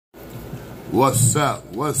What's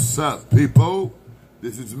up, people?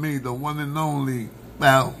 This is me, the one and only.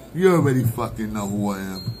 Well, you already fucking know who I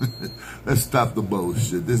am. Let's stop the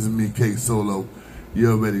bullshit. This is me, K Solo.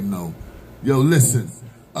 You already know. Yo, listen.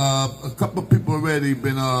 A couple of people already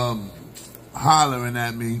been hollering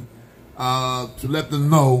at me to let them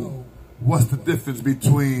know what's the difference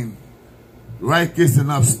between Rikers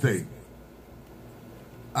and Upstate.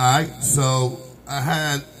 Alright, so I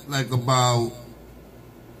had like about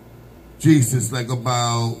 15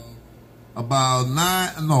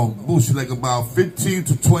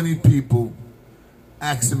 to 20 people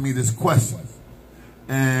asking me this question.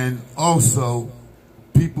 And also,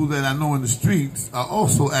 people that I know in the streets are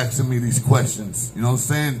also asking me these questions. You know what I'm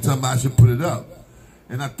saying? Telling me I should put it up.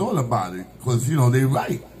 And I thought about it, because, you know, they're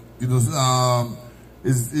right. You know,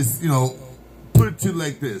 you know, put it to you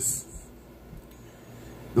like this.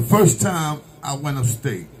 The first time I went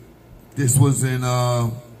upstate, this was in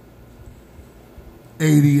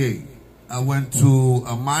 88. I went to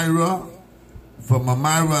Elmira. From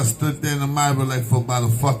Elmira, I stood there in Elmira like for about a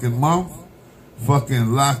fucking month.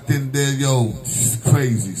 Fucking locked in there, yo, it's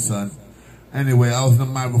crazy, son. Anyway, I was in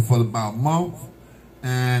Elmira for about a month.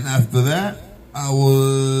 And after that, I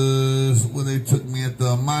was, where they took me at the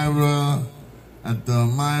Elmira. Where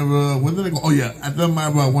did I go? Oh yeah, at the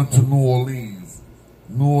Elmira, I went to New Orleans.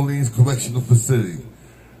 New Orleans Correctional Facility.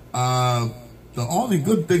 The only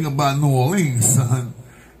good thing about New Orleans, son,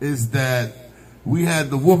 is that we had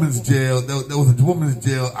the women's jail. There was a women's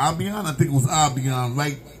jail, Albion. I think it was Albion,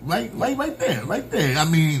 right there. I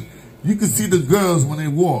mean, you can see the girls when they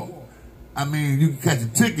walk. I mean, you can catch a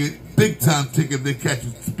ticket, big time ticket. They catch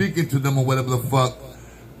you speaking to them or whatever the fuck.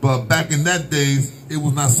 But back in that days, it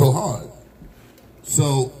was not so hard.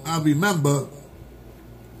 So I remember,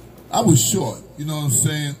 I was short. You know what I'm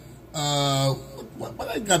saying? What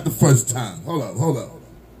I got the first time? Hold up.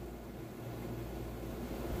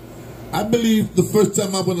 I believe the first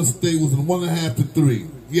time I went to state was in 1.5 to 3.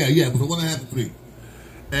 Yeah, it was 1.5 to 3.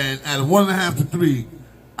 And at 1.5 to 3,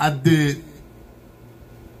 I did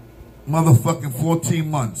motherfucking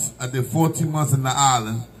 14 months. I did 14 months in the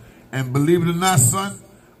island. And believe it or not, son,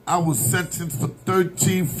 I was sentenced for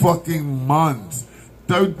 13 fucking months.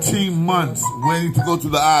 13 months waiting to go to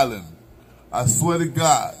the island. I swear to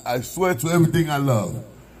God. I swear to everything I love.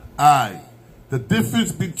 Alright. The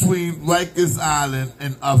difference between Rikers Island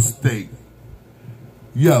and Upstate.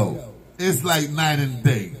 Yo, it's like night and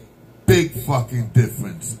day. Big fucking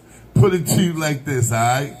difference. Put it to you like this,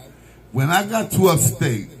 alright? When I got to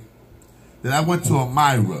Upstate, then I went to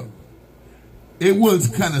Elmira. It was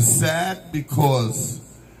kind of sad because,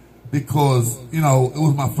 you know, it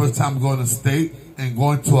was my first time going to state and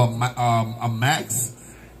going to a max.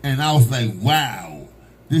 And I was like, wow,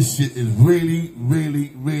 this shit is really,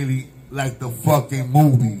 really, really like the fucking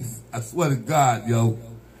movies. I swear to God, yo.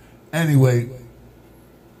 Anyway,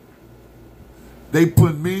 they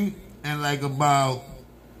put me and like about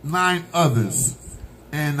 9 others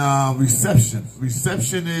in reception.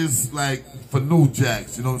 Reception is like for new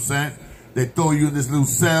jacks, you know what I'm saying? They throw you in this little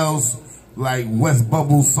cells like West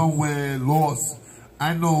Bubble somewhere, lost.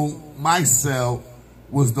 I know my cell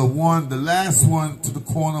was the last one to the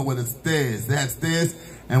corner where the stairs. They had stairs,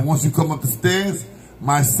 and once you come up the stairs,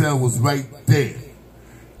 my cell was right there.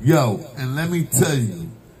 Yo, and let me tell you,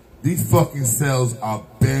 these fucking cells are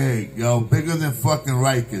big, yo. Bigger than fucking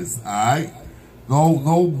Rikers, alright?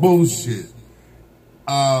 No bullshit.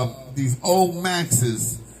 These old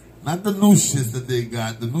Maxes, not the new shits that they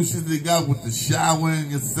got. The new shits they got with the shower in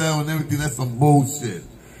your cell and everything, that's some bullshit.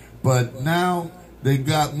 But now, they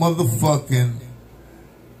got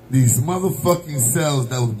these motherfucking cells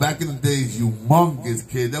that was back in the days humongous,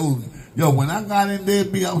 kid. That was, yo, when I got in there,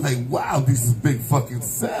 I was like, wow, these is big fucking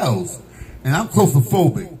cells. And I'm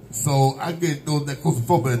claustrophobic, so I get that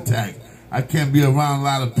claustrophobic attack. I can't be around a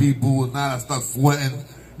lot of people, and now I start sweating.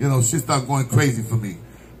 You know, shit start going crazy for me.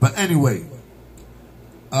 But anyway,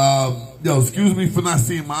 yo, excuse me for not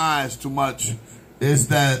seeing my eyes too much. That's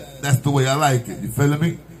the way I like it. You feeling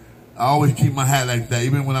me? I always keep my hat like that,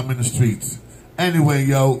 even when I'm in the streets. Anyway,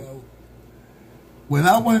 yo, when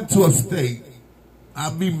I went to Upstate, I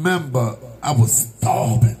remember I was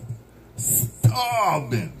starving.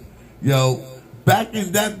 Yo, back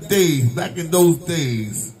in those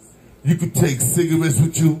days, you could take cigarettes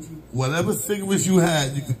with you. Whatever cigarettes you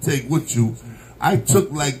had, you could take with you. I took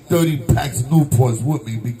like 30 packs of Newports with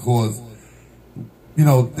me because, you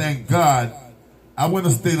know, thank God, I went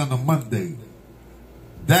to state on a Monday.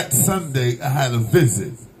 That Sunday, I had a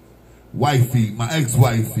visit. Wifey, my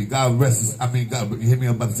ex-wifey, God rest her, God, you hear me?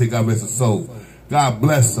 I'm about to say God rest her soul. God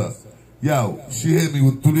bless her. Yo, she hit me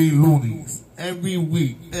with 3 loonies. every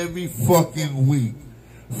week, every fucking week,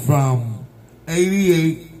 from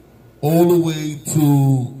 88 all the way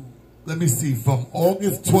to, let me see, from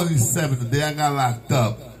August 27th, the day I got locked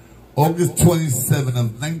up, August 27th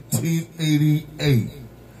of 1988,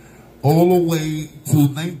 all the way to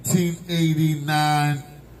 1989,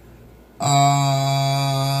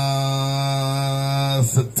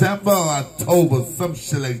 September or October, some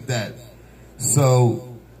shit like that.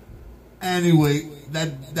 So, anyway,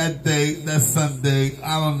 that day, that Sunday,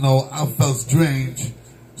 I don't know, I felt strange.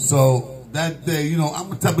 So, that day, you know, I'm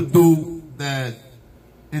the type of dude that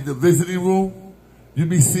in the visiting room, you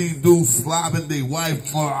be seeing dudes slobbing their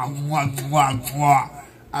wife.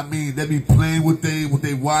 I mean, they be playing with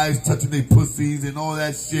their wives, touching their pussies and all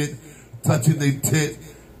that shit, touching their tit.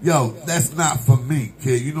 Yo, that's not for me,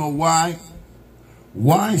 kid. You know why?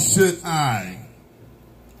 Why should I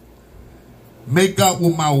make out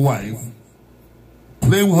with my wife,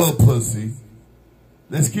 play with her pussy?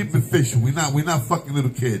 Let's keep it official. We're not fucking little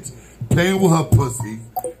kids. Playing with her pussy,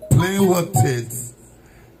 playing with her tits,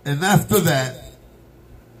 and after that,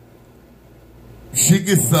 she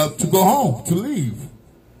gets up to go home, to leave.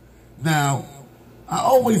 Now, I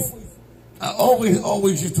always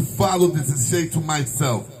used to follow this and say to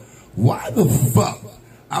myself, why the fuck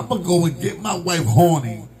I'm gonna go and get my wife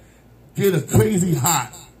horny, get her crazy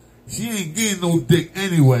hot. She ain't getting no dick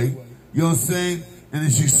anyway. You know what I'm saying? And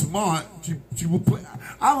if she's smart, she will play.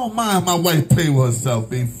 I don't mind my wife play with herself,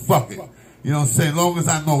 being fuck it. You know what I'm saying? As long as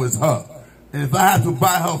I know it's her. And if I have to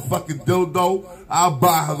buy her a fucking dildo, I'll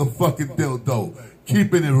buy her the fucking dildo.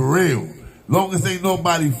 Keeping it real. Long as ain't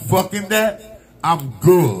nobody fucking that, I'm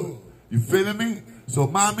good. You feeling me? So,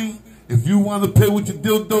 mommy, if you want to play with your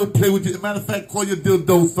dildo, play with your... Matter of fact, call your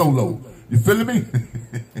dildo solo. You feeling me?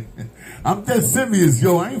 I'm dead serious,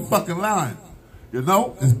 yo. I ain't fucking lying. You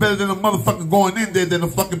know? It's better than a motherfucker going in there than a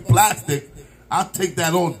fucking plastic. I'll take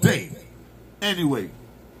that all day. Anyway.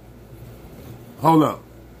 Hold up.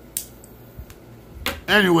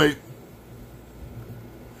 Anyway.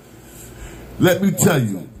 Let me tell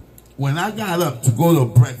you. When I got up to go to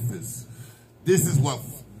breakfast, this is what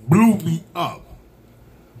blew me up.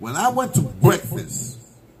 When I went to breakfast,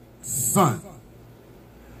 son,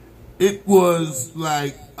 it was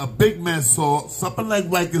like a big mess or something like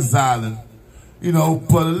Rikers Island, you know,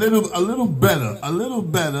 but a little better,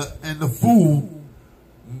 and the food,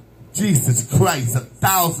 Jesus Christ,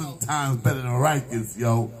 1,000 times better than Rikers,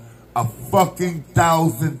 yo. A fucking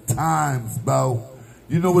 1,000 times, bro.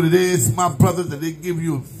 You know what it is, my brother, that they give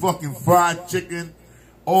you a fucking fried chicken,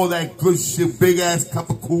 all that good shit, big ass cup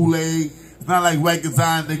of Kool-Aid. It's not like Rikers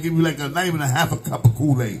Island, they give you like not even a half a cup of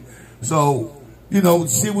Kool-Aid. So, you know,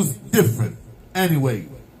 shit was different. Anyway,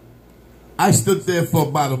 I stood there for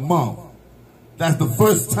about a month. That's the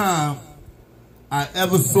first time I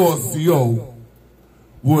ever saw a CO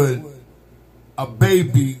with a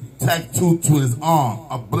baby tattooed to his arm,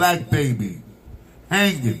 a black baby,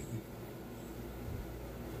 hanging.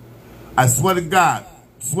 I swear to God,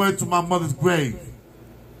 swear to my mother's grave,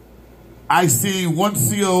 I seen one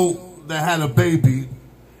CO that had a baby,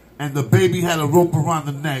 and the baby had a rope around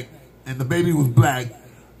the neck, and the baby was black.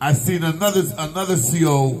 I seen another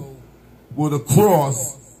CO with a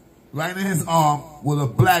cross right in his arm with a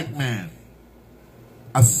black man,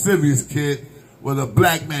 a serious kid with a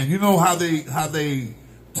black man. You know how they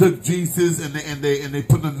took Jesus and they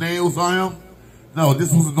put the nails on him? No,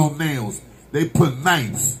 this wasn't no nails. They put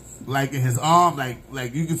knives like in his arm,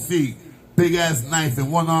 like you can see, big ass knife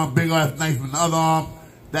in one arm, big ass knife in the other arm.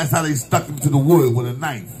 That's how they stuck him to the wood with a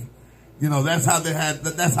knife. You know, that's how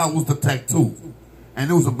that's how it was the tattoo. And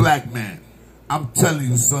it was a black man. I'm telling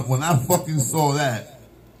you, son, when I fucking saw that,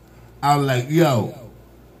 I was like, yo,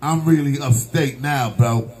 I'm really upstate now,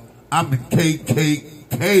 bro. I'm in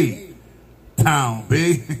KKK town,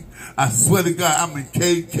 baby. I swear to God, I'm in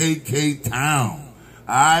KKK town.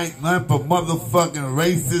 Alright? Nothing but motherfucking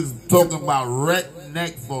racists talking about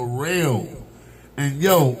redneck for real. And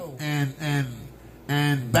yo,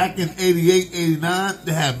 and back in 88, 89,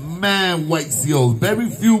 they had mad white COs. Very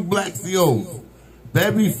few black COs.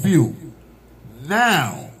 Very few.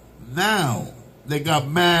 Now, they got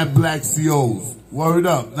mad black COs. Word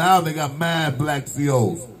up. Now they got mad black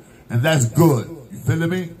COs. And that's good. You feeling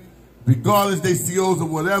me? Regardless they COs or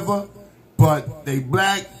whatever, but they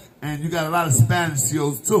black, and you got a lot of Spanish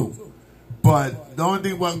COs too. But the only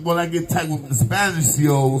thing when I get tight with the Spanish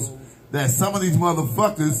COs, that some of these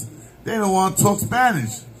motherfuckers, they don't want to talk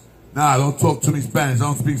Spanish. Nah, don't talk to me Spanish. I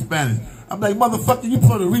don't speak Spanish. I'm like, motherfucker, you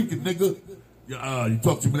Puerto Rican, nigga. You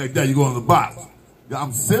talk to me like that, you go in the box.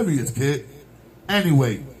 I'm serious, kid.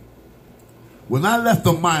 Anyway, when I left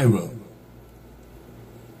Elmira,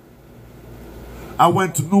 I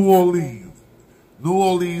went to New Orleans. New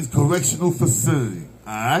Orleans Correctional Facility.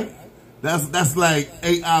 Alright? That's like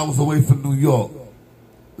 8 hours away from New York.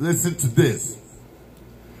 Listen to this.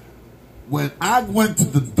 When I went to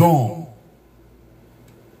the dorm,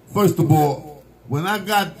 first of all, when I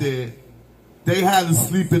got there, they had us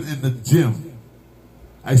sleeping in the gym.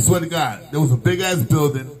 I swear to God, there was a big ass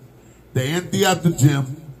building. They emptied out the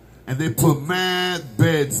gym and they put mad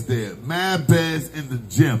beds there. Mad beds in the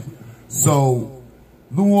gym. So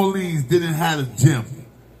New Orleans didn't have a gym.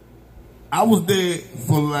 I was there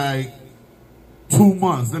for like 2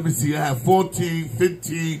 months. Let me see. I had 14,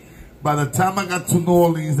 15. By the time I got to New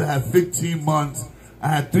Orleans, I had 15 months. I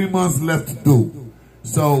had 3 months left to do.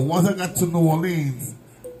 So once I got to New Orleans,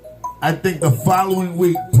 I think the following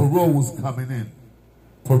week, parole was coming in.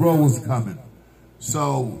 Parole was coming.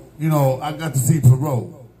 So, you know, I got to see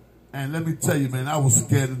parole. And let me tell you, man, I was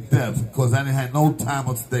scared to death because I didn't have no time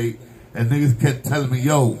upstate. And niggas kept telling me,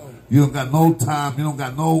 yo, you don't got no time, you don't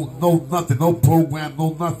got no nothing, no program,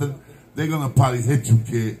 no nothing. They're gonna probably hit you,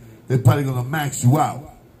 kid. They're probably gonna max you out.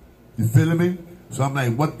 You feeling me? So I'm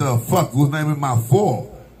like, what the fuck was naming my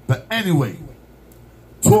fall? But anyway,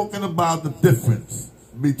 talking about the difference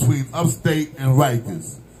between upstate and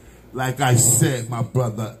Rikers. Like I said, my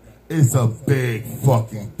brother, it's a big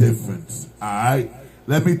fucking difference. Alright?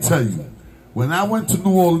 Let me tell you, when I went to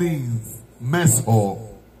New Orleans mess hall,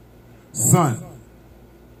 son,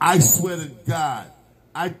 I swear to God,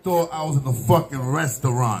 I thought I was in a fucking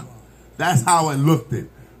restaurant. That's how I looked at.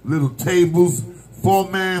 Little tables, 4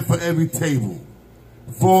 man for every table.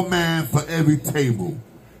 4 man for every table.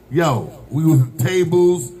 Yo, we was in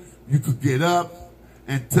tables, you could get up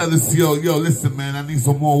and tell us, yo, listen, man, I need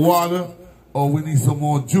some more water or we need some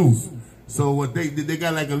more juice. So what they did, they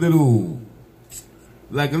got like a little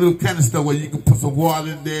canister where you can put some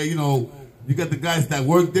water in there. You know, you got the guys that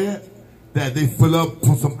work there that they fill up,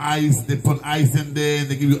 put some ice, they put ice in there and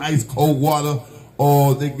they give you ice cold water,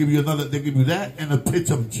 or they give you that and a pitch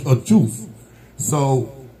of juice.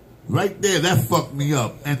 So right there, that fucked me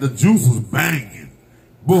up. And the juice was banging.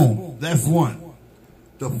 Boom, that's one.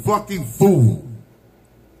 The fucking food,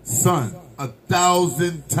 son,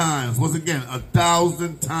 1,000 times, once again,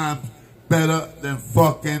 1,000 times better than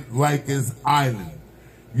fucking Rikers Island.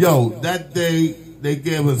 Yo, that day, they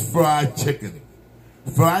gave us fried chicken.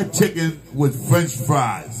 Fried chicken with French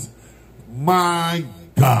fries. My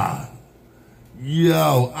God.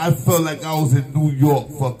 Yo, I felt like I was in New York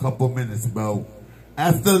for a couple minutes, bro.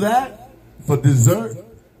 After that, for dessert,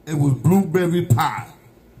 it was blueberry pie.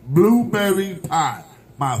 Blueberry pie,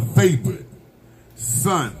 my favorite.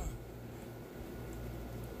 Son.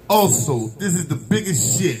 Also, this is the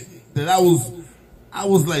biggest shit that I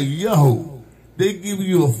was like, yo, they give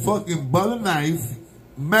you a fucking butter knife,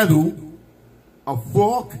 metal, a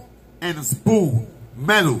fork, and a spoon.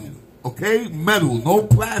 Metal. Okay? Metal. No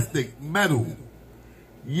plastic. Metal.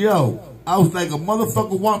 Yo, I was like, a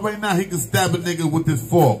motherfucker want right now, he can stab a nigga with this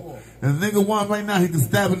fork. And a nigga want right now, he can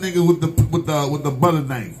stab a nigga with the butter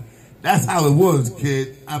knife. That's how it was,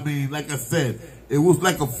 kid. I mean, like I said, it was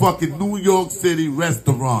like a fucking New York City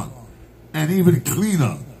restaurant. And even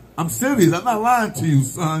cleaner. I'm serious. I'm not lying to you,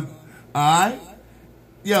 son. Alright?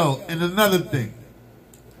 Yo, and another thing.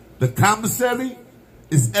 The commissary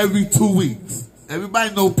is every 2 weeks.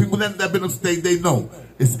 Everybody know, people that have been upstate, they know.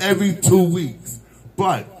 It's every 2 weeks.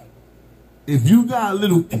 But if you got a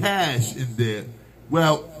little cash in there,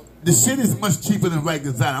 well, the shit is much cheaper than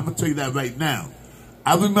Rikers Island. I'm gonna tell you that right now.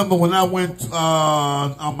 I remember when I went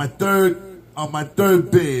on my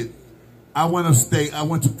third bid, I went upstate. I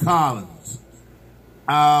went to Collins.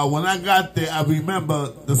 When I got there, I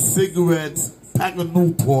remember the cigarettes, pack of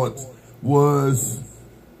Newports was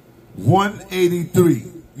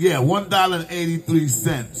 $1.83. Yeah,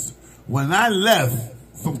 $1.83. When I left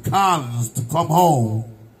from Collins to come home,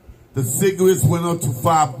 the cigarettes went up to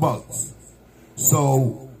 $5.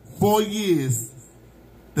 So 4 years,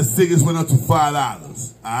 the cigarettes went up to $5.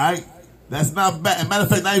 All right, that's not bad. As a matter of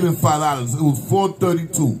fact, not even $5. It was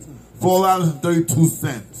 $4.32.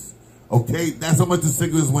 $4.32. Okay, that's how much the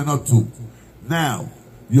cigarettes went up to. Now,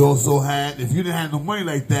 you also had, if you didn't have no money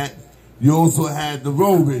like that, you also had the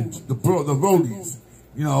roadies, the roadies.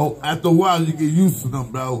 You know, after a while, you get used to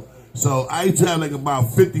them, bro. So I used to have like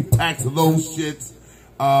about 50 packs of those shits.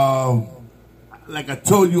 Like I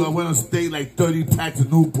told you, I went on state like 30 packs of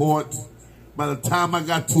Newports. By the time I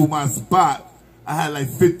got to my spot, I had like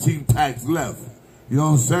 15 packs left. You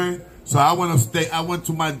know what I'm saying? So I went upstate, I went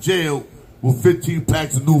to my jail with 15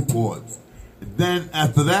 packs of Newports. And then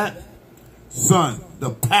after that, son,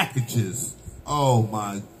 the packages. Oh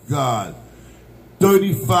my God.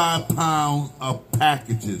 35 pounds of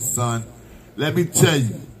packages, son. Let me tell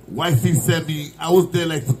you, wifey sent me, I was there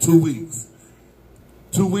like for 2 weeks.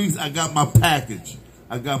 2 weeks, I got my package.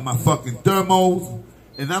 I got my fucking thermos,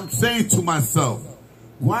 and I'm saying to myself,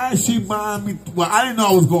 why is she buying me, well, I didn't know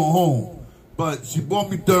I was going home, but she bought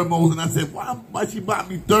me thermos, and I said, why she bought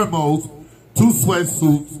me thermos, 2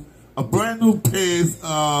 sweatsuits, a brand new pairs,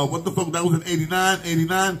 what the fuck, that was in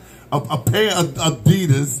 89, a pair of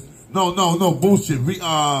Adidas, no, bullshit,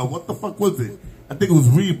 what the fuck was it? I think it was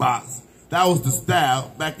Reeboks. That was the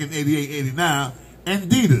style back in 88, 89, and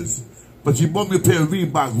Adidas. But she bought me a pair of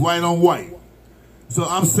Reeboks, white on white. So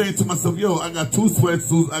I'm saying to myself, yo, I got 2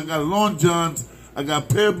 sweatsuits, I got long johns, I got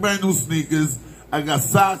a pair of brand new sneakers, I got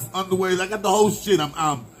socks, underwear, I got the whole shit.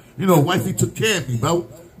 You know, wifey took care of me, bro.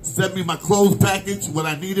 Sent me my clothes package, what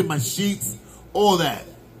I needed, my sheets, all that.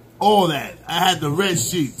 All that. I had the red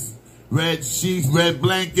sheets, red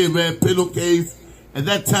blanket, red pillowcase. At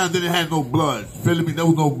that time, they didn't have no blood. Feeling me? There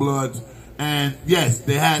was no blood. And yes,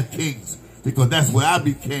 they had kings, because that's where I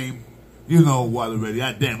became, you know what already.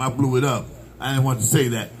 Damn, I blew it up. I didn't want to say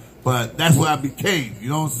that. But that's what I became, you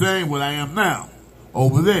know what I'm saying? What I am now,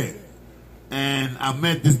 over there. And I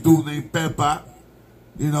met this dude named Peppa.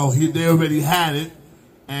 You know, they already had it.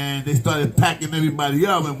 And they started packing everybody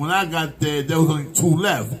up. And when I got there, there was only 2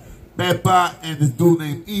 left. Peppa and this dude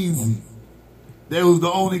named Easy. They was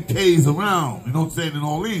the only K's around, you know what I'm saying, in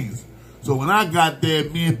Orleans. So when I got there,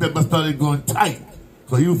 me and Peppa started going tight.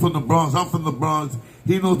 So he was from the Bronx, I'm from the Bronx.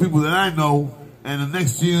 He knows people that I know. And the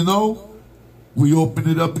next thing you know, we opened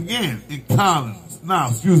it up again in Collins.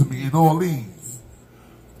 In Orleans.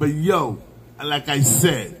 But yo, like I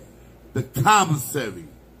said, the commissary,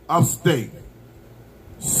 upstate,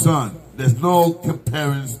 son, there's no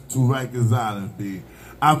comparison to Rikers Island, B.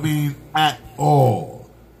 I mean, at all.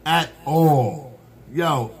 At all.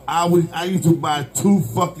 Yo, I used to buy 2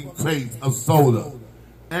 fucking crates of soda.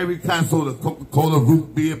 Every kind of soda, Coca-Cola,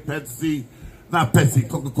 root beer, Pepsi. Not Pepsi,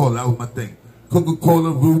 Coca-Cola, that was my thing.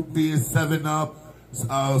 Coca-Cola, root beer, 7-Up,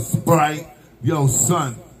 Sprite. Yo,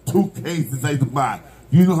 son, 2 cases I used to buy.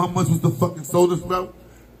 You know how much was the fucking soda, bro?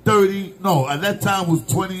 At that time was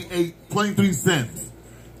 23 cents.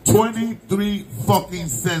 23 fucking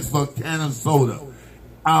cents for a can of soda.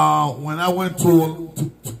 When I went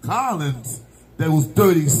to Collins, there was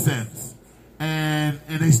 30 cents. And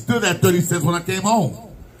they stood at 30 cents when I came home.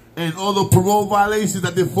 And all the parole violations,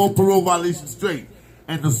 I did 4 parole violations straight.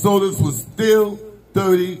 And the sodas was still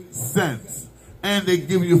 30 cents. And they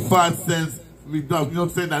give you 5 cents reduction. You know what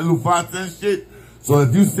I'm saying? That little 5 cent shit. So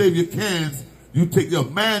if you save your cans, you take your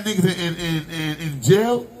man niggas in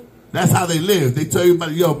jail. That's how they live. They tell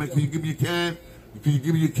everybody, yo, man, can you give me a can? Can you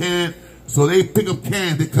give me a can? So they pick up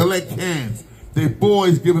cans. They collect cans. Their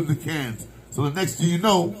boys give them the cans. So the next thing you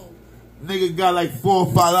know, nigga got like $4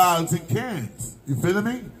 or $5 in cans. You feel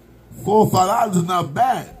me? $4 or $5 is not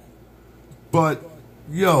bad. But,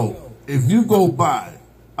 yo, if you go by,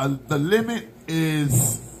 the limit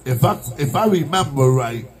is, if I remember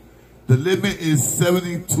right, the limit is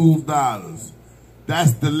 $72.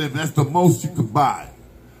 That's the limit. That's the most you could buy.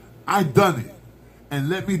 I done it. And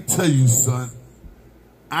let me tell you, son,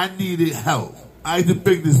 I needed help. I had to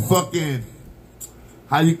bring this fucking,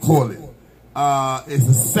 how you call it? It's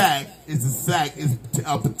a sack. It's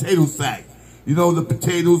a potato sack. You know, the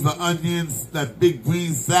potatoes, the onions, that big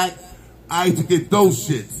green sack. I had to get those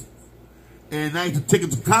shits. And I had to take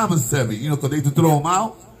it to commissary, you know, because they had to throw them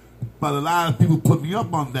out. But a lot of people put me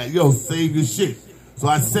up on that. Yo, save your shit. So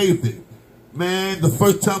I saved it. Man, the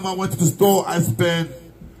first time I went to the store, I spent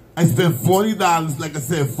 $40. Like I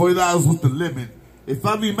said, $40 was the limit. If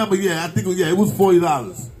I remember, I think it was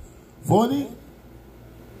 $40. 40?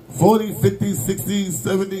 40, 50, 60,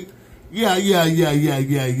 70? Yeah. It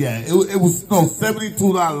was, no,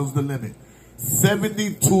 $72 was the limit.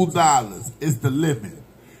 $72 is the limit.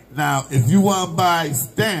 Now, if you want to buy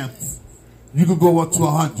stamps, you could go up to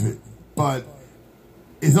 100. But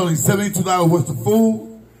it's only $72 worth of food.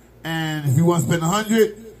 And if you want to spend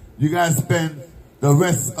 100, you got to spend the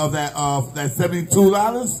rest of that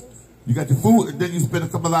 $72. You got your food, and then you spend a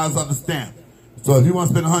couple of dollars on the stamp. So if you want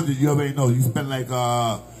to spend 100, you already know. You spend like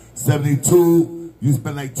 72, you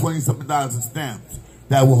spend like 20-something dollars in stamps.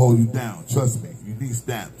 That will hold you down. Trust me, you need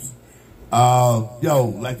stamps.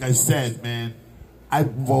 Yo, like I said, man, I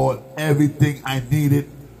bought everything I needed.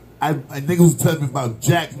 Niggas was telling me about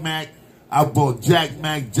Jack Mac. I bought Jack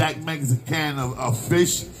Mac. Jack Mac is a can of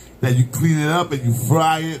fish that you clean it up and you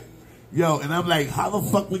fry it. Yo, and I'm like, how the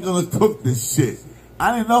fuck we gonna cook this shit?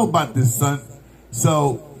 I didn't know about this, son.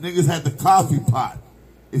 So niggas had the coffee pot.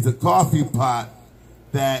 It's a coffee pot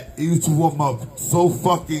that it used to warm up so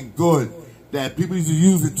fucking good that people used to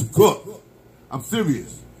use it to cook. I'm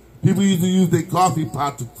serious. People used to use their coffee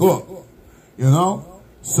pot to cook, you know?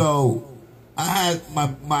 So I had where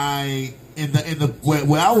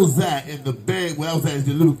I was at, in the bed where I was at is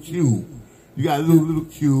your little cube. You got a little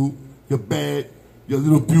cube, your bed, your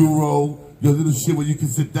little bureau, your little shit where you can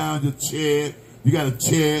sit down, your chair. You got a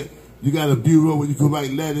chair, you got a bureau where you can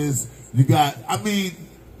write letters. You got, I mean,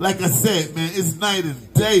 like I said, man, it's night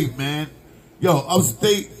and day, man. Yo,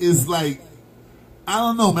 upstate is like, I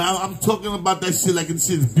don't know, man. I'm talking about that shit like this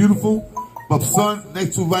shit is beautiful. But son,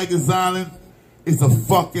 next to Rikers Island, it's a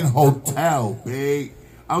fucking hotel, babe.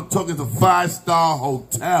 I'm talking a 5-star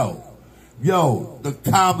hotel. Yo, the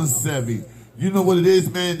commissary. You know what it is,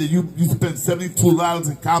 man? That you spend $72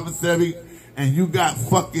 in commissary and you got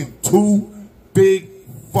fucking 2 big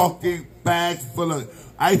fucking bags full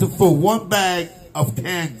of, I used to fill 1 bag of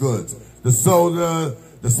canned goods. The soda,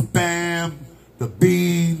 the Spam, the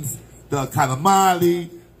beans, the calamari,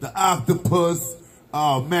 the octopus,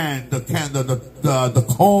 oh man, the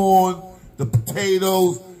corn, the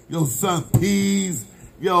potatoes, yo son, peas,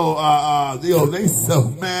 yo, they sell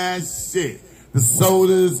mad shit. The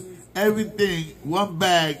sodas, everything, 1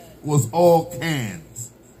 bag was all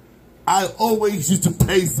cans. I always used to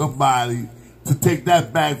pay somebody to take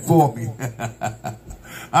that bag for me.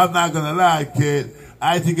 I'm not gonna lie, kid.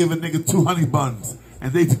 I had to give a nigga 2 honey buns,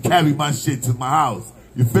 and they to carry my shit to my house.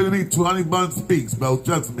 You feel me? 2 honey buns speaks, bro.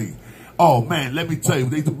 Trust me. Oh man, let me tell you,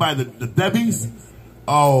 they used to buy the Debbie's.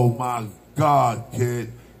 Oh my God,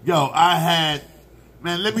 kid. Yo, I had,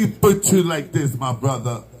 man, let me put you like this, my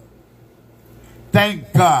brother.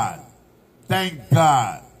 Thank God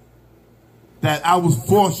that I was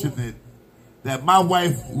fortunate that my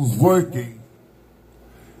wife was working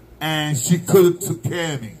and she could have took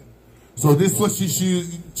care of me. So this is what she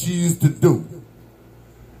used to do.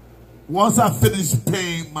 Once I finished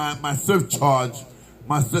paying my surcharge,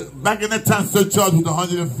 back in that time surcharge was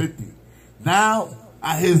 150. Now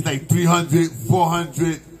I hear it's like 300,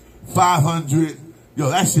 400, 500. Yo,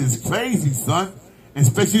 that shit is crazy, son.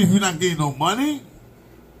 Especially if you're not getting no money.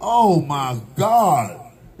 Oh my God.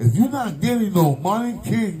 If you're not getting no money,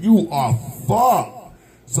 kid, you are fucked.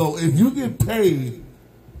 So if you get paid,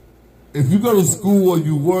 if you go to school or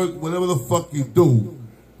you work, whatever the fuck you do,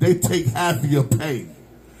 they take half of your pay.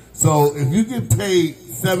 So if you get paid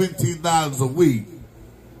 $17 a week,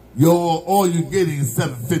 all you're getting is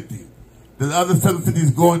 $7.50. The other $7.50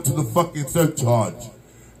 is going to the fucking surcharge.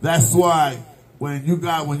 That's why when you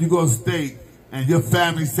go to state and your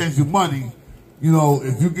family sends you money, you know,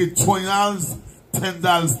 if you get $20,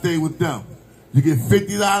 $10 stay with them. You get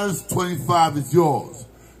 $50, $25 is yours.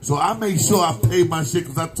 So I make sure I pay my shit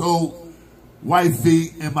because I told wifey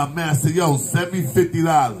and my man, I said, yo, send me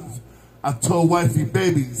 $50. I told wifey,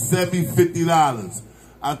 baby, send me $50.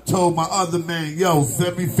 I told my other man, yo,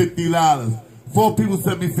 send me $50. 4 people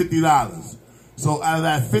sent me $50. So out of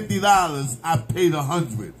that $50, I paid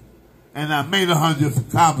 $100. And I made $100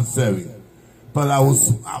 for commissary. But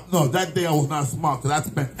that day I was not smart because I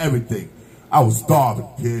spent everything. I was starving,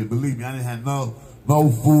 kid. Believe me, I didn't have no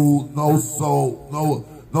food, no soap, no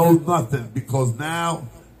nothing. Because now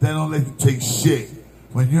they don't let you take shit.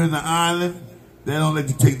 When you're in the island, they don't let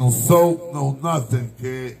you take no soap, no nothing,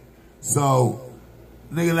 kid. So,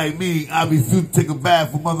 nigga like me, I refuse to take a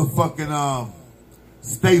bath for motherfucking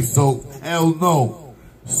state soap. Hell no.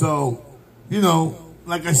 So, you know,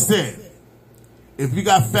 like I said, if you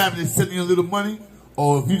got family sending you a little money,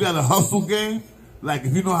 or if you got a hustle game, like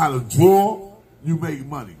if you know how to draw, you make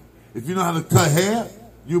money. If you know how to cut hair,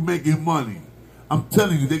 you making money. I'm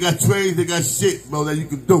telling you, they got trades, they got shit, bro, that you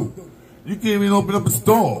can do. You can't even open up a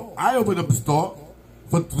store. I opened up a store.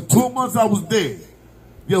 For 2 months I was there.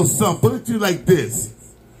 Yo, son, put it to you like this.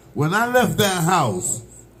 When I left that house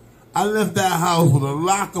with a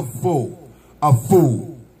locker full of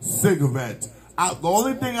food, cigarettes. The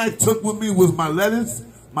only thing I took with me was my letters,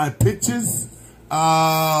 my pictures,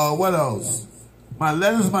 what else? My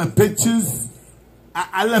letters, my pictures.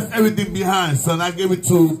 I left everything behind, son. I gave it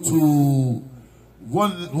to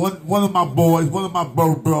one of my boys, one of my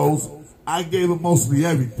bros. I gave him mostly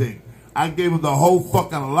everything. I gave him the whole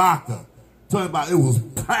fucking locker. Talking about it was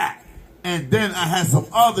packed. And then I had some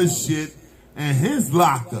other shit in his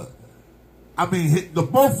locker. I mean, the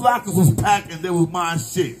both lockers was packed and there was my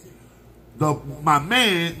shit. My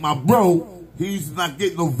man, my bro, he's not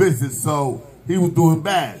getting no visits, so he was doing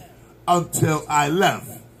bad until I left.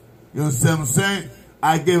 You understand what I'm saying?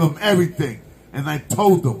 I gave him everything. And I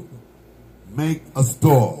told him, make a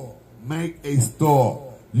store. Make a store.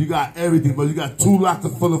 You got everything, but you got 2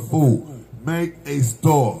 lockers full of food. Make a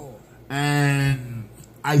store. And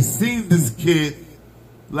I seen this kid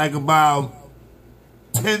like about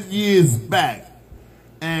 10 years back.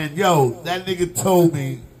 And yo, that nigga told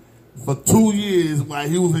me for 2 years while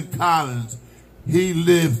he was in college, he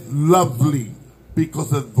lived lovely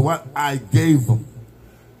because of what I gave him.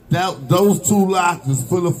 Those 2 lockers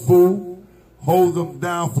full of food hold him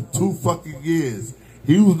down for 2 fucking years.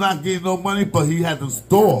 He was not getting no money, but he had to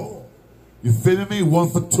store. You feeling me? 1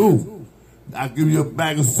 for 2. I give you a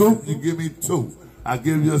bag of soup, you give me 2. I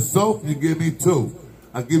give you a soap, you give me 2.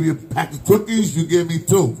 I give you a pack of cookies, you give me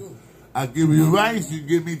 2. I give you rice, you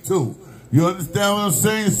give me 2. You understand what I'm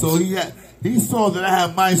saying? So he saw that I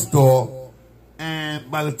had my store,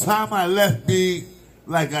 and by the time I left me,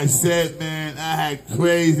 like I said, man, I had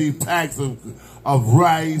crazy packs of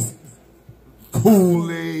rice,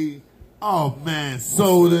 Kool-Aid, oh man,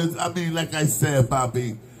 sodas. I mean, like I said,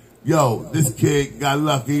 Bobby, yo, this kid got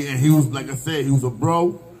lucky, and he was, like I said, he was a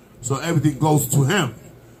bro, so everything goes to him.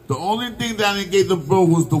 The only thing that I didn't give the bro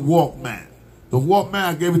was the Walkman. The Walkman,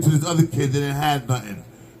 I gave it to this other kid that didn't have nothing.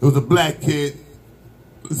 It was a black kid.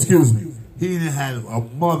 Excuse me. He didn't have a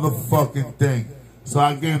motherfucking thing. So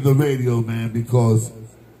I gave him the radio, man, because,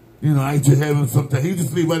 you know, I used to hear him sometimes. He used to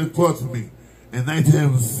sleep right across from me. And I used to hear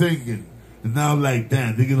him singing. And now I'm like,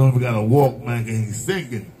 damn, nigga don't even got a Walkman and he's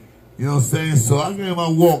singing. You know what I'm saying? So I gave him my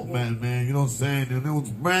Walkman, man. You know what I'm saying? And it was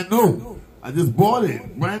brand new. I just bought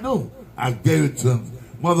it. Brand new. I gave it to him.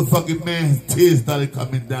 Motherfucking man, his tears started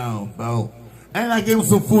coming down, bro. And I gave him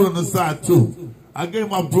some food on the side, too. I gave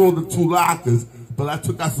my bro the 2 lockers, but I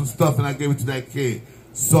took out some stuff and I gave it to that kid.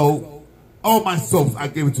 So, all my soaps, I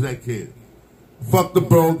gave it to that kid. Fuck the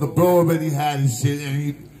bro. The bro already had his shit,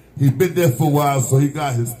 and he's been there for a while, so he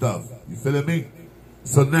got his stuff. You feeling me?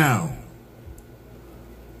 So now,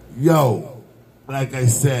 yo, like I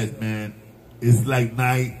said, man, it's like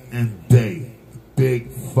night and day.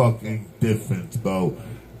 Big fucking difference, bro.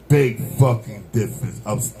 Big fucking difference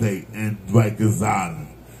upstate and Rikers Island.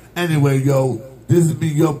 Anyway, yo, this is me,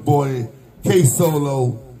 your boy, K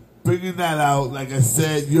Solo, bringing that out. Like I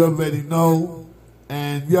said, you already know.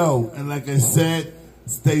 And yo, and like I said,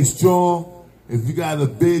 stay strong. If you got a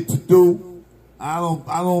bid to do, I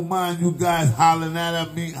don't mind you guys hollering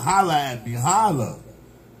at me. Holler at me. Holler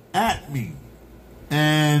at me.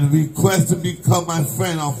 And request to become my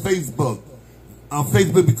friend on Facebook. On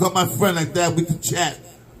Facebook, become my friend, like that we can chat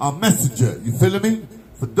on Messenger. You feeling me?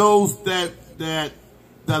 For those that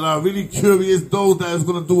are really curious, those that is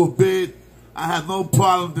gonna do a bid, I have no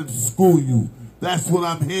problem to school you. That's what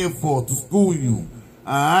I'm here for, to school you.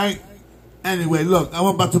 Alright? Anyway, look, I'm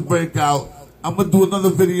about to break out. I'm gonna do another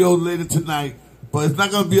video later tonight, but it's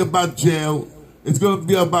not gonna be about jail. It's gonna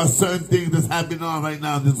be about certain things that's happening on right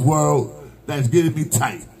now in this world that's getting me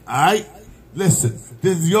tight. Alright? Listen,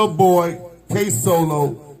 this is your boy, K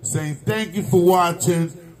Solo, saying thank you for watching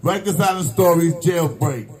Rikers Island Stories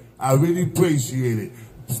Jailbreak. I really appreciate it.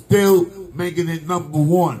 Still making it number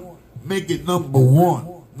 1. Make it number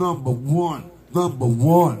 1. Number 1. Number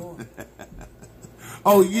 1.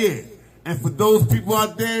 Oh yeah. And for those people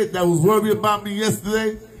out there that was worried about me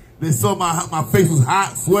yesterday, they saw my face was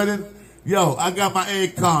hot, sweating. Yo, I got my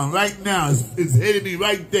aircon right now. It's hitting me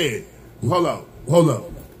right there. Hold up. Hold up.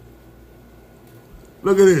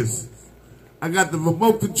 Look at this. I got the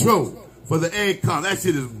remote control for the aircon. That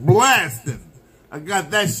shit is blasting. I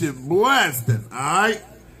got that shit blasting. Alright?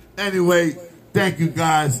 Anyway, thank you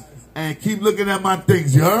guys. And keep looking at my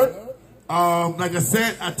things, you heard? Like I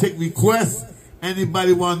said, I take requests.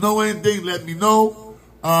 Anybody want to know anything, let me know.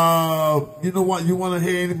 You know what? You want to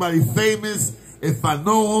hear anybody famous? If I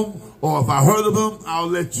know them or if I heard of them, I'll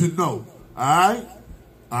let you know. Alright?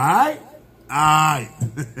 Alright? Alright.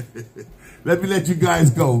 Let me let you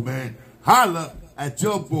guys go, man. Holla at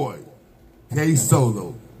your boy, K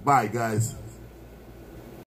Solo. Bye, guys.